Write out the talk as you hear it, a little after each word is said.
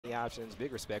many options.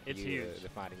 Big respect for It's you huge. to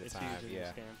finding the It's time. huge in Yeah.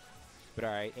 this game. But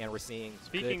all right, and we're seeing.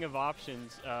 Speaking of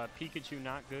options, Pikachu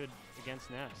not good against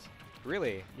Ness.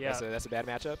 Really? Yeah. That's a bad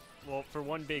matchup. Well, for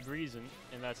one big reason,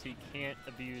 and that's he can't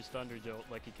abuse Thunder Jolt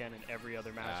like he can in every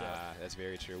other matchup. That's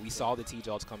very true. We saw the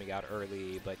T-Jolts coming out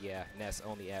early, but yeah, Ness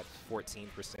only at 14%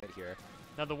 here.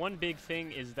 Now, the one big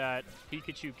thing is that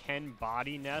Pikachu can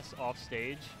body Ness off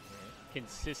stage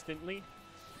consistently.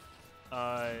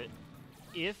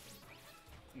 If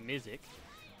Mzzkc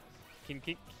can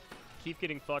keep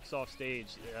getting Flux off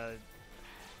stage,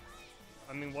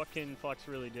 I mean, what can Flux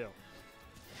really do?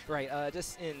 Right,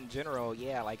 just in general,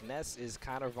 yeah, like Ness is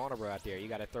kind of vulnerable out there. You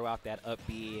got to throw out that up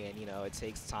B, and, you know, it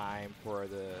takes time for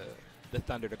the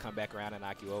Thunder to come back around and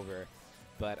knock you over.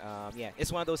 But, yeah,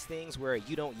 it's one of those things where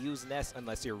you don't use Ness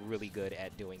unless you're really good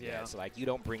at doing that. So, like, you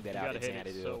don't bring that out in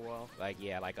Xanadu. So well. Like,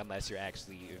 yeah, like, unless you're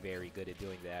actually very good at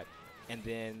doing that. And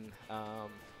then,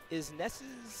 is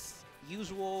Ness's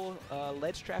usual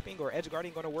ledge trapping or edge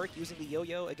guarding going to work using the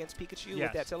yo-yo against Pikachu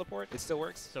with that teleport? It still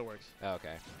works? Still works.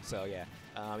 Okay. So, yeah.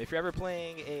 If you're ever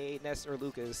playing a Ness or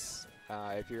Lucas,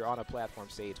 if you're on a platform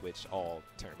stage, which all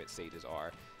tournament stages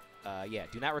are, yeah,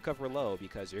 do not recover low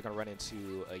because you're going to run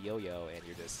into a yo-yo and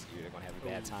you're going to have a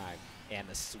bad time. And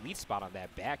the sweet spot on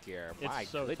that back air, my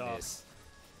goodness. Tough.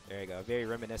 There you go. Very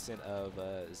reminiscent of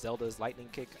Zelda's lightning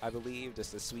kick, I believe.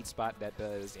 Just a sweet spot that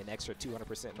does an extra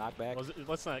 200% knockback. Well,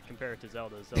 let's not compare it to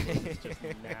Zelda. Zelda is just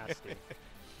nasty.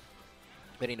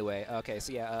 But anyway, okay,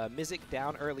 so yeah, Mzzkc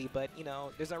down early, but, you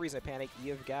know, there's no reason to panic.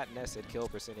 You've got Ness at kill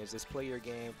percentage. Just play your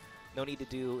game. No need to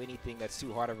do anything that's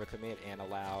too hard of a commit and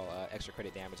allow extra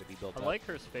credit damage to be built up. I like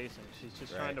her spacing. She's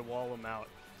just trying to wall him out,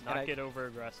 not get over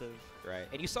aggressive. Right,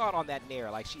 and you saw it on that nair.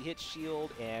 Like, she hit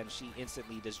shield, and she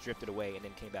instantly just drifted away and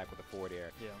then came back with a forward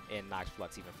air and knocked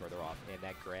Flux even further off. And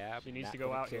that grab, she needs to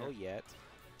go out kill yet.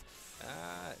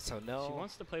 So no. She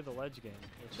wants to play the ledge game.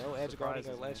 No edge guarding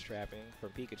or ledge trapping from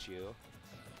Pikachu.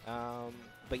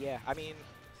 But yeah, I mean,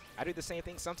 I do the same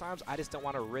thing sometimes. I just don't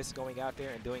want to risk going out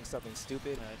there and doing something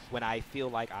stupid when I feel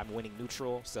like I'm winning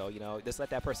neutral. So, you know, just let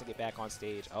that person get back on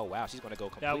stage. Oh, wow, she's going to go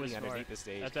completely underneath the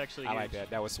stage. That's actually I huge. like that.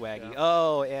 That was swaggy. Yeah.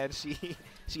 Oh, and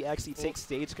she actually takes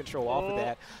stage control off of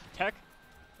that. Tech?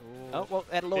 Oh, well,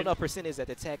 at a low enough percentage that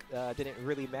the tech didn't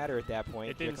really matter at that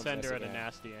point. It didn't send her at a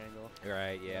nasty angle.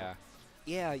 Right, yeah.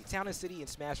 Yeah, Town and City and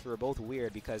Smash are both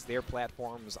weird because their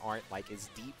platforms aren't like as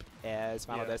deep as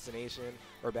Final Destination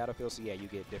or Battlefield. So yeah, you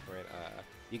get different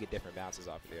bounces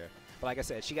off of there. But like I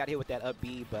said, she got hit with that up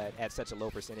B, but at such a low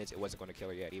percentage, it wasn't going to kill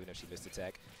her yet, even if she missed the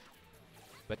tech.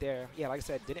 But there, yeah, like I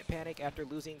said, didn't panic after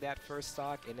losing that first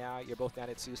stock, and now you're both down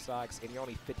at 2 stocks, and you're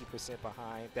only 50%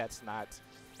 behind. That's not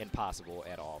impossible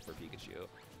at all for Pikachu.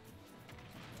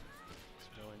 It's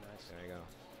really nice. There you go.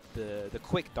 The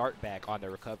quick dart back on the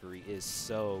recovery is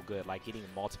so good, like getting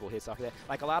multiple hits off of that.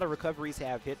 Like, a lot of recoveries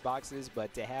have hitboxes,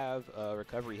 but to have a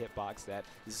recovery hitbox that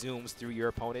zooms through your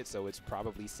opponent so it's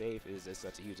probably safe is just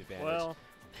such a huge advantage. Well,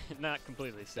 not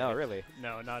completely safe. Oh, really?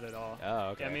 No, not at all. Oh,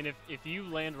 okay. I mean, if you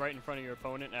land right in front of your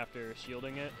opponent after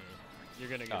shielding it, you're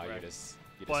going to get wrecked.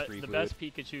 You're but just the best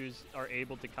Pikachus are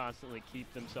able to constantly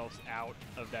keep themselves out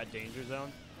of that danger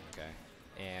zone. Okay.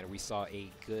 And we saw a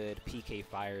good PK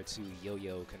fire to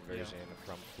yo-yo conversion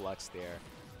from Flux there,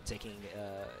 taking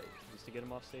just to get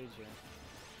him off stage.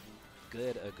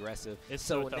 Good aggressive. It's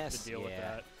so tough to deal with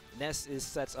that. Ness is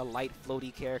such a light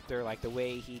floaty character, like the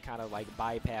way he kind of like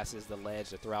bypasses the ledge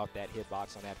to throw out that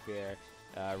hitbox on that fair.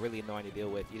 Really annoying to deal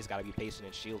with. You just got to be patient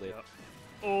and shield it.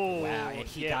 Oh, wow, and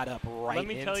he got up right into that. Let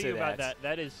me tell you about that.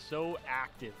 That is so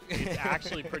active. It's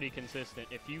actually pretty consistent.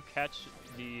 If you catch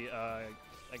the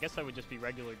I guess that would just be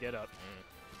regular get up.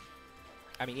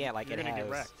 I mean, yeah, like it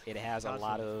has a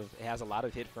lot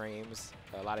of hit frames,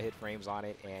 on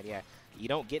it, and yeah, you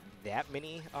don't get that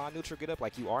many neutral get up.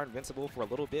 Like, you are invincible for a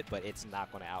little bit, but it's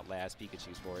not going to outlast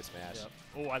Pikachu's forward smash. Yep.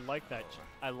 Oh, I like that.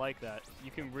 I like that.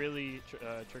 You can really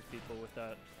trick people with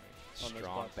that.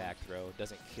 Strong back throw,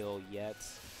 doesn't kill yet.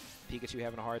 Pikachu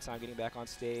having a hard time getting back on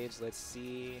stage. Let's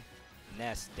see,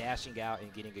 Ness dashing out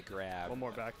and getting a grab. One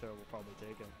more back throw will probably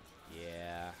take him.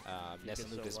 Yeah, Ness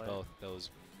and Lucas both those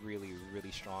really, really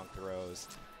strong throws.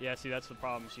 Yeah, see, that's the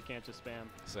problem. She can't just spam.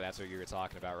 So that's what you were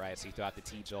talking about, right? So you throw out the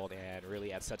T-Jolt, and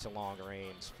really at such a long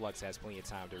range, Flux has plenty of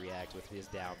time to react with his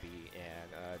down B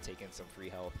and take in some free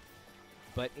health.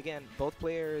 But again, both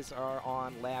players are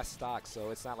on last stock, so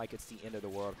it's not like it's the end of the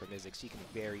world for Mzzkc. She can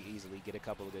very easily get a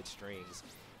couple of good strings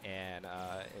and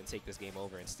take this game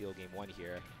over and steal game 1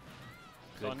 here.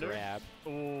 Good grab.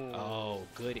 Ooh. Oh,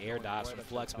 good air dodge from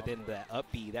Flux, but then the up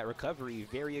B, that recovery,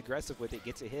 very aggressive with it,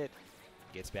 gets a hit.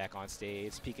 Gets back on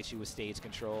stage. Pikachu with stage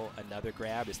control. Another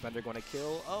grab. Is Thunder going to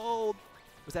kill? Oh,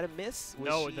 Was that a miss? Was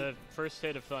No, she the first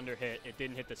hit of Thunder hit. It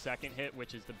didn't hit the second hit,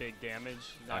 which is the big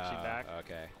damage. Knocks you back.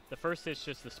 Okay. The first hit's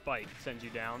just the spike. Sends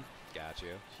you down. Got you.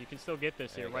 She can still get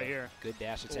this There here, you right go. here. Good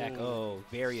dash attack. Ooh, Oh,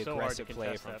 very so hard to aggressive play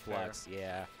contest from that Flux.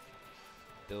 Yeah.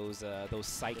 Those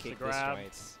psychic grab.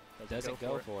 disjoints. Doesn't Doesn't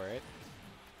go for it.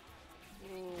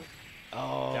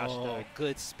 Dash Oh, attack.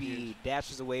 good speed.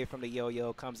 Dashes away from the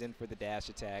yo-yo, comes in for the dash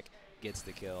attack, gets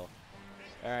the kill.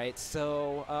 All right,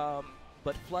 so,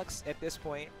 but Flux at this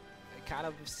point, kind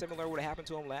of similar to what happened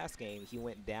to him last game. He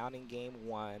went down in game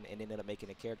 1 and ended up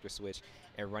making a character switch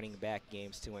and running back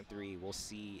games 2 and 3. We'll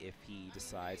see if he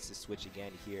decides to switch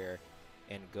again here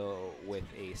and go with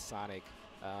a Sonic.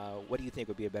 What do you think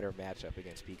would be a better matchup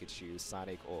against Pikachu,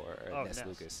 Sonic or Ness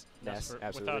Lucas? Ness,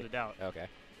 absolutely. without a doubt. Okay.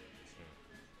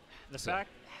 The fact,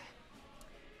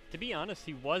 to be honest,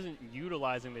 he wasn't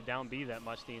utilizing the down B that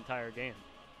much the entire game.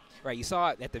 Right, you saw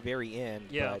it at the very end,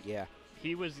 Yeah. but yeah.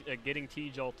 He was getting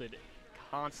T-jolted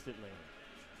constantly.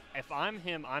 If I'm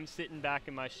him, I'm sitting back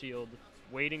in my shield,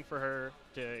 waiting for her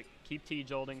to keep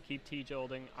T-jolting,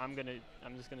 I'm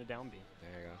just gonna down B.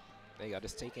 There you go. There you go.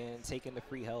 Just taking the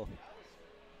free health.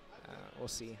 We'll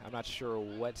see. I'm not sure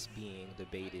what's being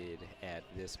debated at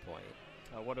this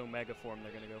point. What Omega form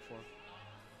they're gonna go for?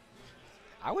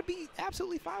 I would be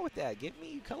absolutely fine with that. Give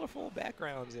me colorful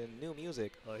backgrounds and new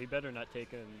music. Well, he better not take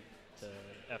him to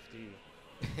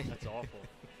FD. That's awful.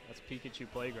 That's Pikachu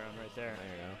playground right there. There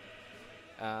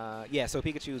you go. Yeah, so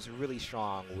Pikachu's really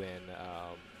strong when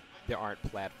there aren't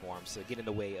platforms, so get in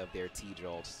the way of their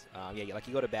T-jolts. Yeah, like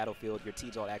you go to Battlefield, your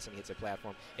T-jolt accidentally hits a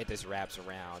platform, it just wraps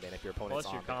around, and if your opponent's Plus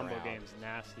on your the combo ground, game's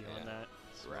nasty on that.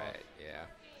 It's rough. right,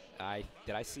 yeah.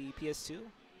 Did I see PS2?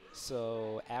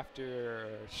 So after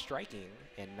striking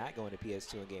and not going to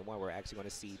PS2 in Game 1, we're actually going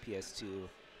to see PS2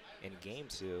 in Game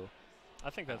 2. I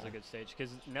think that's a good stage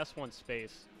because Ness wants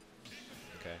space.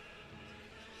 Okay.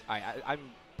 All right, I'm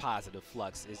positive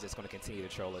Flux is just going to continue to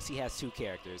troll us. He has 2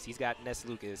 characters. He's got Ness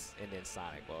Lucas and then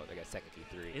Sonic. Well, I guess technically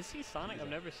 3. Is he Sonic? I've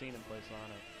never seen him play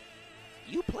Sonic.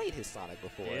 You played his Sonic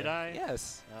before. Did I?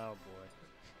 Yes. Oh,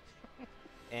 boy.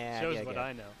 And Shows yeah, what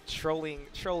I know.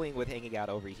 Trolling with hanging out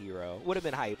over Hero. Would have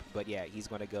been hype, but yeah, he's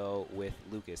going to go with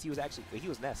Lucas. He was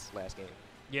Ness last game.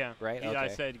 Yeah. Right? I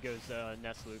Okay. said goes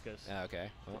Ness Lucas. Okay.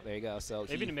 Well, there you go. So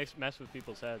Maybe to mess with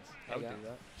people's heads. I would do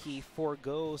that. He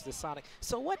forgoes the Sonic.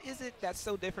 So what is it that's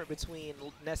so different between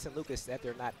Ness and Lucas that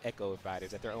they're not Echo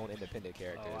fighters, that they're own independent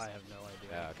characters? Oh, I have no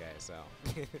idea. Okay, so.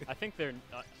 I think they're,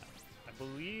 I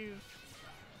believe,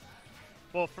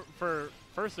 well,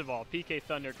 first of all, PK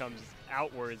Thunder comes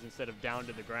outwards instead of down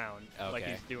to the ground, like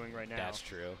he's doing right now. That's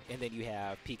true. And then you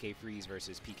have PK Freeze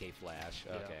versus PK Flash.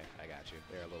 Yeah. Okay, I got you.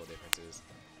 There are little differences.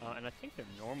 And I think their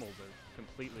normals are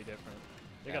completely different.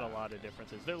 They got a lot of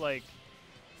differences. They're like,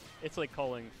 it's like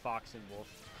calling Fox and Wolf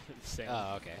the same.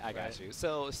 Oh, okay, I got you.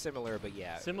 So similar, but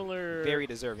yeah. Similar. Very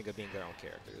deserving of being their own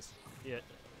characters. Yeah,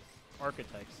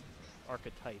 archetypes.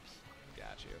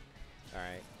 Got you. All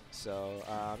right. So,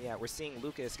 yeah, we're seeing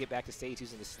Lucas get back to stage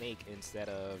using the snake instead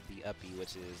of the up B,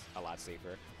 which is a lot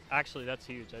safer. Actually, that's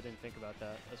huge. I didn't think about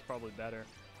that. That's probably better.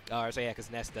 Oh, so yeah,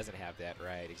 because Ness doesn't have that,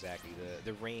 right? Exactly.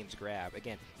 The range grab.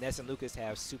 Again, Ness and Lucas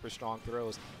have super strong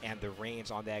throws, and the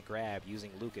range on that grab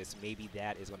using Lucas, maybe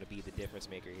that is going to be the difference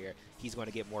maker here. He's going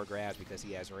to get more grabs because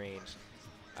he has range.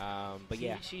 But See,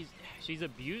 yeah. She's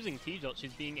abusing T-Jolt.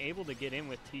 She's being able to get in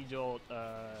with T-Jolt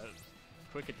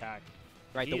quick attack.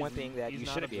 Right, the one thing that you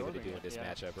not shouldn't be able to absorbing do in this it,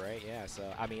 yeah. matchup, right? Yeah, so,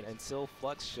 I mean, until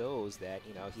Flux shows that,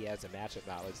 you know, he has the matchup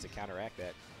knowledge to counteract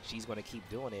that, she's going to keep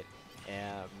doing it.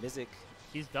 And Mzzkc...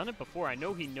 He's done it before. I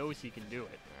know he knows he can do it.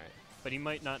 Right. But he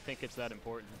might not think it's that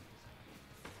important.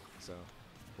 So,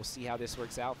 we'll see how this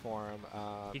works out for him.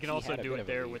 He can also do it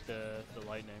there with the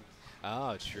lightning.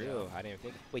 Oh, true. Yeah. I didn't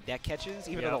think... Wait, that catches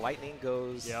even Yep. though the lightning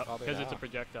goes all the way because it's a down?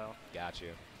 projectile. Got you.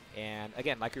 And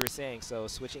again, like we were saying, so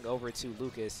switching over to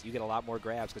Lucas, you get a lot more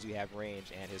grabs because you have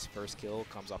range, and his first kill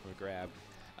comes off of a grab.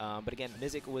 But again,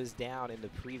 Mzzkc was down in the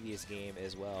previous game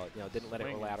as well. You know, didn't let it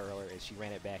roll out earlier, and she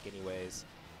ran it back anyways.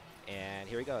 And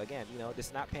here we go again. You know,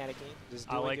 just not panicking, just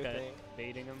doing your thing.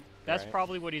 Baiting him. That's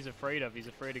probably what he's afraid of. He's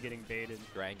afraid of getting baited.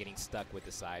 Right, and getting stuck with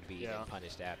the side B and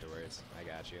punished afterwards. I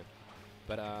got you.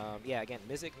 But yeah, again,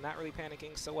 Mzzkc not really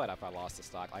panicking. So what if I lost the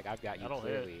stock? Like I've got you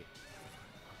clearly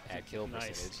at kill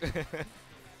percentage.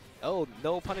 Oh,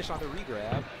 no punish on the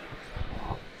regrab.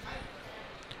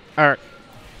 Alright.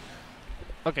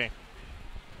 Okay.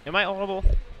 Am I audible?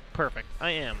 Perfect.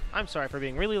 I am. I'm sorry for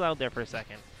being really loud there for a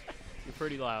second. You're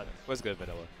pretty loud. What's good,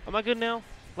 Vanilla? Am I good now?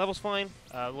 Level's fine?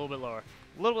 A little bit lower.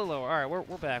 A little bit lower. All right,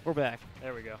 we're back. We're back.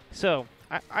 There we go. So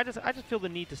I just feel the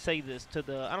need to say this to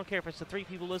the, I don't care if it's the 3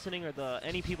 people listening or the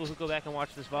any people who go back and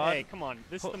watch this VOD. Hey, come on.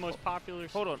 This is the most popular.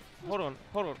 Hold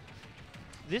on.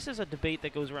 This is a debate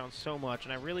that goes around so much,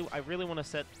 and I really want to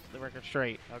set the record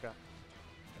straight. Okay.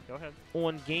 Go ahead.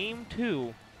 On game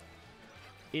 2,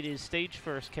 it is stage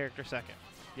first, character second.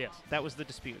 Yes. That was the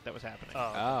dispute that was happening.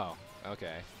 Oh,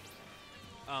 okay.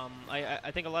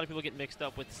 I think a lot of people get mixed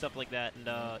up with stuff like that,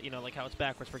 and you know, like how it's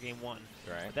backwards for game 1.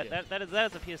 Right. That is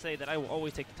a PSA that I will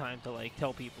always take the time to like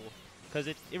tell people, because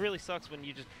it really sucks when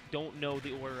you just don't know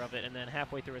the order of it, and then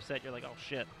halfway through a set you're like, oh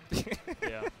shit.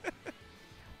 Yeah.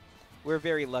 We're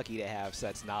very lucky to have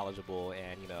such knowledgeable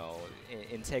and, you know,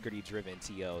 integrity-driven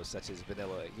TOs such as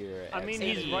Vanilla here. I at mean,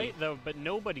 Sandy. he's right, though, but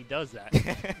nobody does that.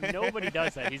 Nobody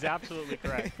does that. He's absolutely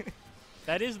correct.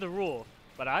 That is the rule,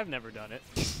 but I've never done it.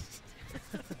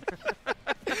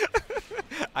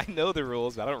 I know the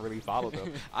rules, but I don't really follow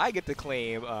them. I get to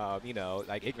claim, you know,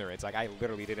 like ignorance. Like I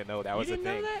literally didn't know that was a thing.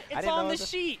 You didn't know that? I It's didn't on know the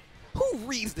sheet. Who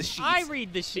reads the sheets? I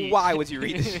read the sheet. Why would you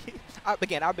read the sheet?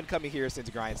 Again, I've been coming here since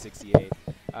Grind 68.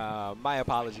 My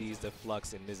apologies to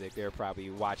Flux and Mzzkc. They're probably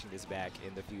watching this back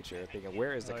in the future, thinking,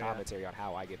 "Where is the commentary on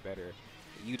how I get better?"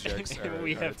 You jerks are,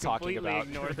 we are have talking completely about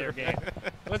ignored their game.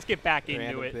 Let's get back into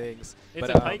random it. things. It's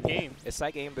But, a tight game. It's a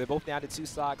tight game. They're both down to 2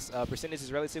 stocks. Percentage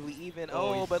is relatively even.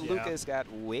 Oh, But yeah. Lucas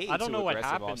got way I don't too know what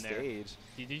aggressive happened off there. stage.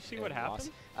 Did you see and what lost.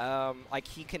 happened? Like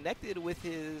he connected with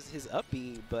his up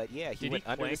B, but yeah, he Did went he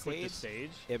under the plank with stage. the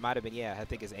stage? It might have been, yeah. I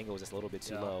think his angle was just a little bit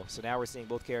too low. So now we're seeing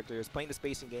both characters playing the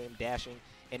spacing game, dashing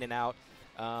in and out.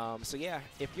 So yeah,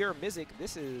 if you're Mzzkc,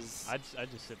 this is I'd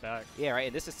just sit back. yeah, right.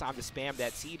 And this is time to spam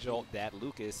that T jolt that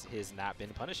Lucas has not been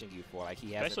punishing you for. Like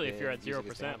he hasn't. Especially if you're at been using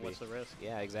his 0%, down what's B. the risk?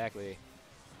 Yeah, exactly.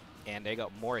 And they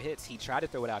got more hits. He tried to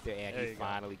throw it out there, and There he you go.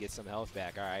 finally gets some health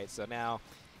back. All right, so now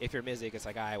if you're Mzzkc, it's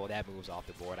like, all right, well, that moves off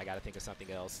the board. I got to think of something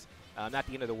else. Not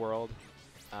the end of the world,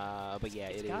 but yeah,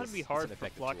 It's it got is. to be it's hard an for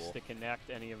effective Flux tool. to connect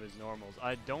any of his normals.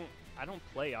 I don't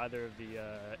play either of the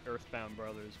Earthbound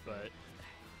brothers, but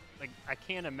like I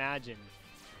can't imagine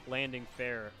landing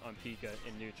fair on Pika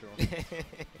in neutral.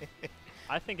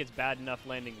 I think it's bad enough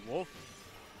landing wolf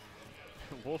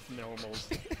normals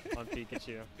on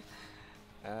Pikachu.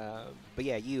 But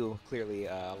yeah, you clearly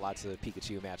lots of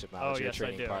Pikachu matchup knowledge. Oh, Your yes, I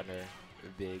training do. partner,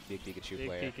 big Pikachu Big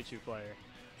player. Pikachu player.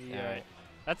 He, All right.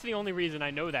 That's the only reason I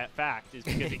know that fact is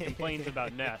because he complains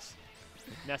about Ness.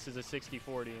 Ness is a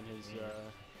 60-40 in his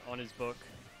on his book.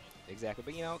 Exactly,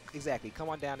 but you know, exactly. Come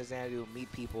on down to Xanadu,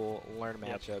 meet people, learn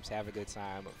Yep. matchups, have a good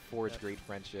time, forge Yep. great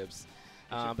friendships.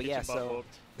 Get But your yeah, butt so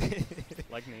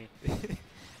whooped, like me.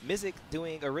 Mzzkc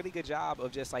doing a really good job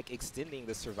of just like extending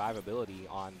the survivability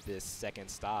on this second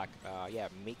stock. Yeah,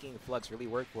 making Flux really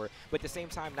work for it, but at the same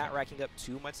time not racking up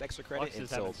too much extra credit. Flux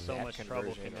is and having so so that much trouble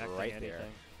conversion connecting right anything. there.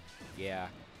 Yeah.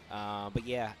 But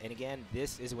yeah, and again,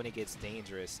 this is when it gets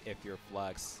dangerous if you're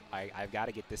Flux. I've got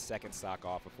to get this second stock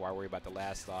off before I worry about the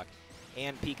last stock.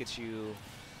 And Pikachu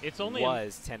It's only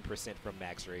was 10% from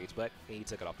max rage, but he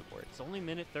took it off the board. It's only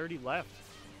minute 30 left.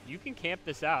 You can camp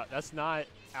this out. That's not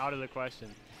out of the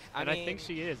question. And I think mean,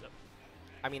 she is.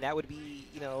 I mean, that would be,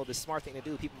 you know, the smart thing to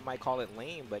do. People might call it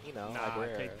lame, but, you know, like Nah,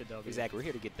 we're take the W. exactly, we're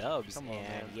here to get dubs. Come on, and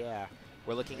man. yeah,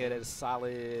 we're looking at a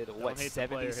solid, what, hate the 70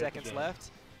 player, hate the seconds game.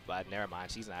 left? But never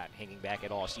mind, she's not hanging back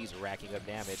at all. She's racking up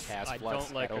damage past I Flux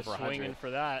don't like at her over swinging 100.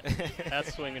 for that.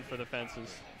 That's swinging for the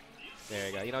fences. There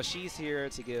you go. You know, she's here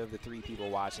to give the 3 people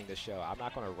watching the show. I'm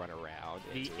not going to run around.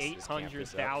 and The just camp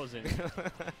this up.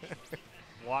 800,000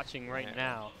 watching right Yeah.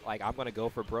 now. Like, I'm going to go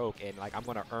for broke, and, like, I'm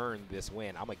going to earn this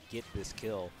win. I'm going to get this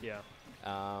kill. Yeah.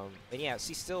 And, yeah,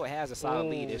 she still has a solid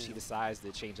lead if she Ooh. decides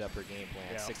to change up her game plan,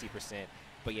 Yeah. 60%.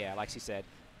 But, yeah, like she said,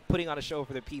 putting on a show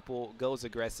for the people, goes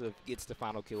aggressive, gets the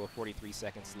final kill with 43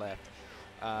 seconds left.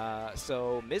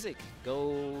 So Mzzkc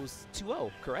goes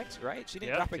 2-0, correct? Right? She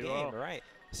didn't Yep, drop a 2-0. game, right?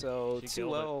 So She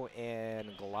killed 2-0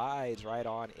 and glides right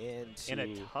on into In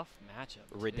a tough matchup.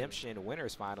 too. Redemption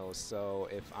Winners Finals. So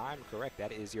if I'm correct,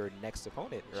 that is your next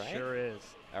opponent, right? Sure is.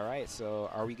 All right, so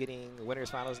are we getting Winners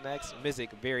Finals next?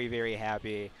 Mzzkc, very, very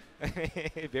happy.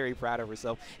 Very proud of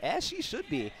herself, as she should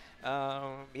be.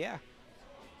 Yeah.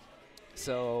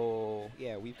 So,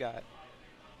 yeah, we've got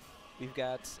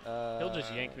He'll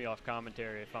just yank me off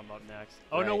commentary if I'm up next.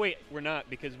 Oh, no, right. wait. We're not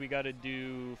because we got to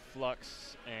do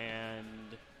Flux and...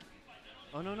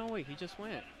 Oh, no, wait. He just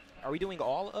went. Are we doing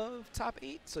all of top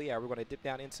 8? So, yeah, we're going to dip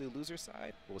down into loser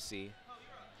side. We'll see.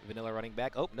 Vanilla running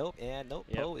back. Oh, nope, and nope.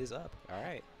 Yep. Poe is up. All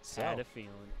right. So, Had a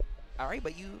feeling. all right,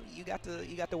 but you got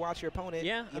to watch your opponent.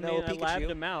 Yeah, you I know, mean, I Pikachu.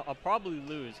 labbed him out. I'll probably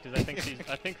lose because I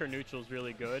think her neutral's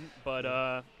really good.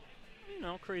 But you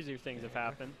know, crazier things have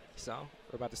happened. So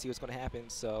We're about to see what's going to happen.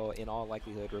 So in all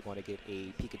likelihood, we're going to get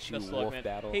a Pikachu Best of luck, Wolf man.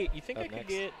 battle. Hey, you think I could next.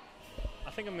 get?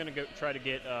 I think I'm gonna go try to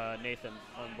get Nathan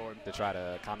on board. To try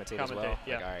to commentate as well?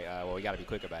 Yeah. Like, all right, well, we got to be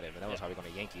quick about it, but that was probably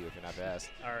going to yank you if you're not fast.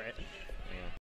 All right. Yeah.